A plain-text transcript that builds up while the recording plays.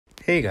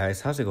Hey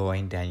guys, how's it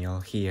going?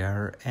 Daniel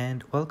here,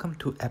 and welcome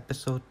to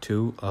episode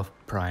 2 of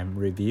Prime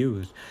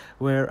Reviews,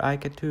 where I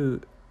get to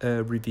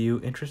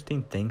review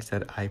interesting things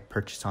that I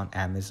purchased on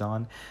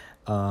Amazon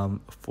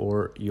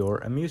for your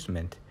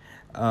amusement.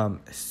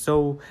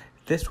 So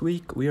this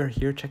week we are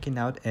here checking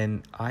out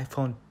an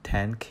iPhone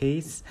 10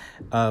 case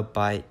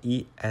by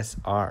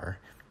ESR.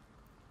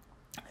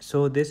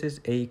 So this is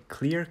a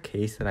clear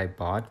case that I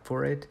bought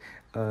for it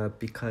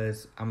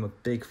because I'm a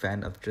big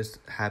fan of just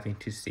having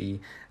to see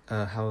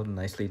how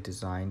nicely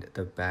designed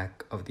the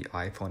back of the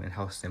iPhone and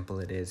how simple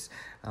it is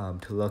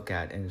to look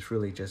at, and it's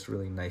really just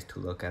really nice to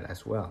look at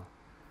as well.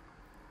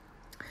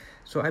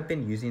 So I've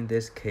been using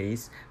this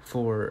case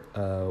for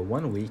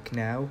 1 week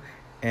now,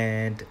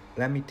 and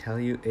let me tell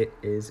you, it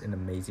is an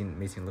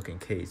amazing looking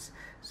case.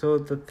 So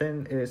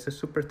it's a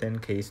super thin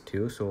case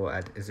too, so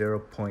at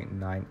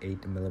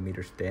 0.98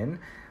 millimeters thin.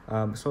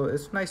 So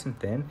it's nice and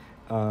thin.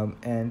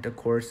 And of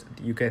course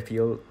you can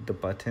feel the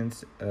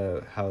buttons,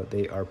 how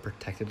they are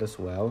protected as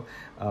well.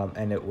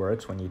 And it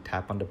works when you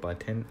tap on the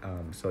button,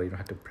 so you don't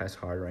have to press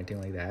hard or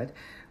anything like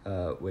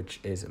that,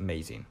 which is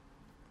amazing.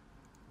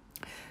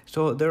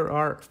 So there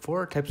are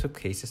 4 types of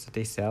cases that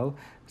they sell.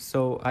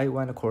 So I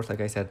went, of course, like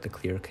I said, the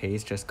clear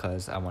case just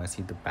because I want to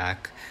see the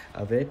back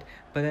of it.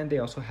 But then they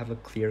also have a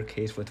clear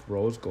case with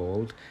rose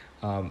gold.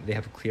 They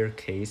have a clear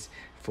case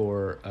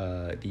for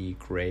the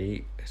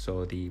gray,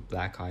 so the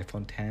black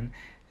iPhone 10.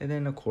 And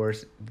then, of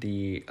course,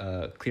 the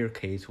clear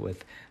case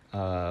with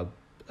the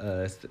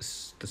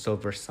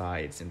silver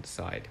sides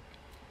inside,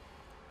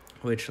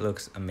 which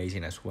looks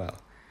amazing as well.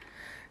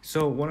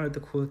 So one of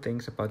the cool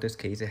things about this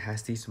case, it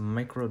has these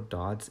micro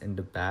dots in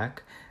the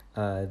back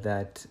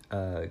that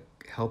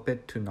help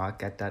it to not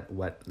get that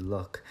wet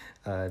look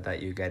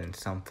that you get in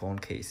some phone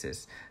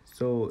cases.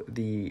 So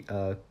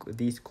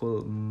these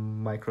cool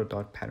micro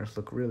dot patterns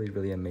look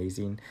really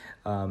amazing,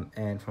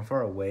 and from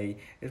far away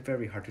it's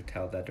very hard to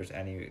tell that there's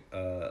any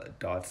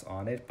dots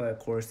on it, but of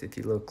course if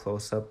you look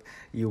close up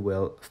you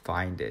will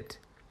find it.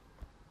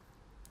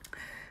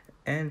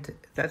 And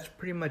that's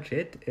pretty much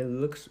it. It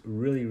looks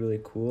really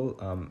cool.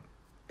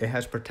 It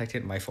has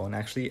protected my phone.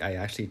 I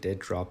actually did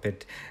drop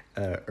it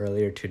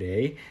earlier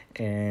today,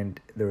 and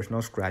there was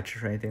no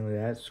scratches or anything like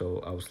that,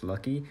 so I was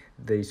lucky.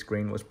 The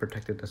screen was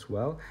protected as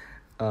well.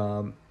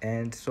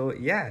 And so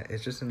yeah,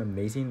 it's just an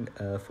amazing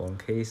phone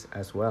case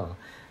as well,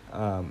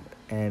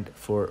 and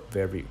for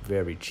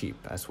very cheap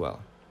as well.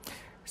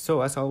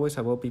 So as always,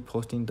 I will be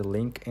posting the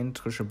link in the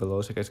description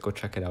below, so you guys go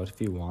check it out if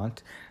you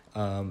want.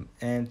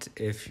 And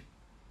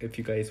if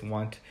you guys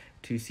want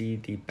to see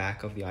the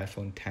back of the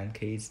iPhone 10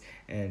 case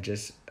and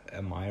just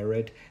admire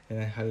it,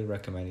 then I highly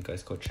recommend you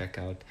guys go check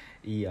out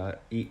ESR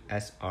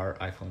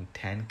iPhone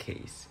 10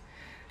 case.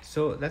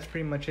 So that's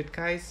pretty much it,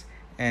 guys,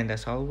 and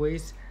as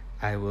always,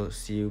 I will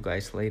see you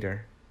guys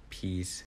later. Peace.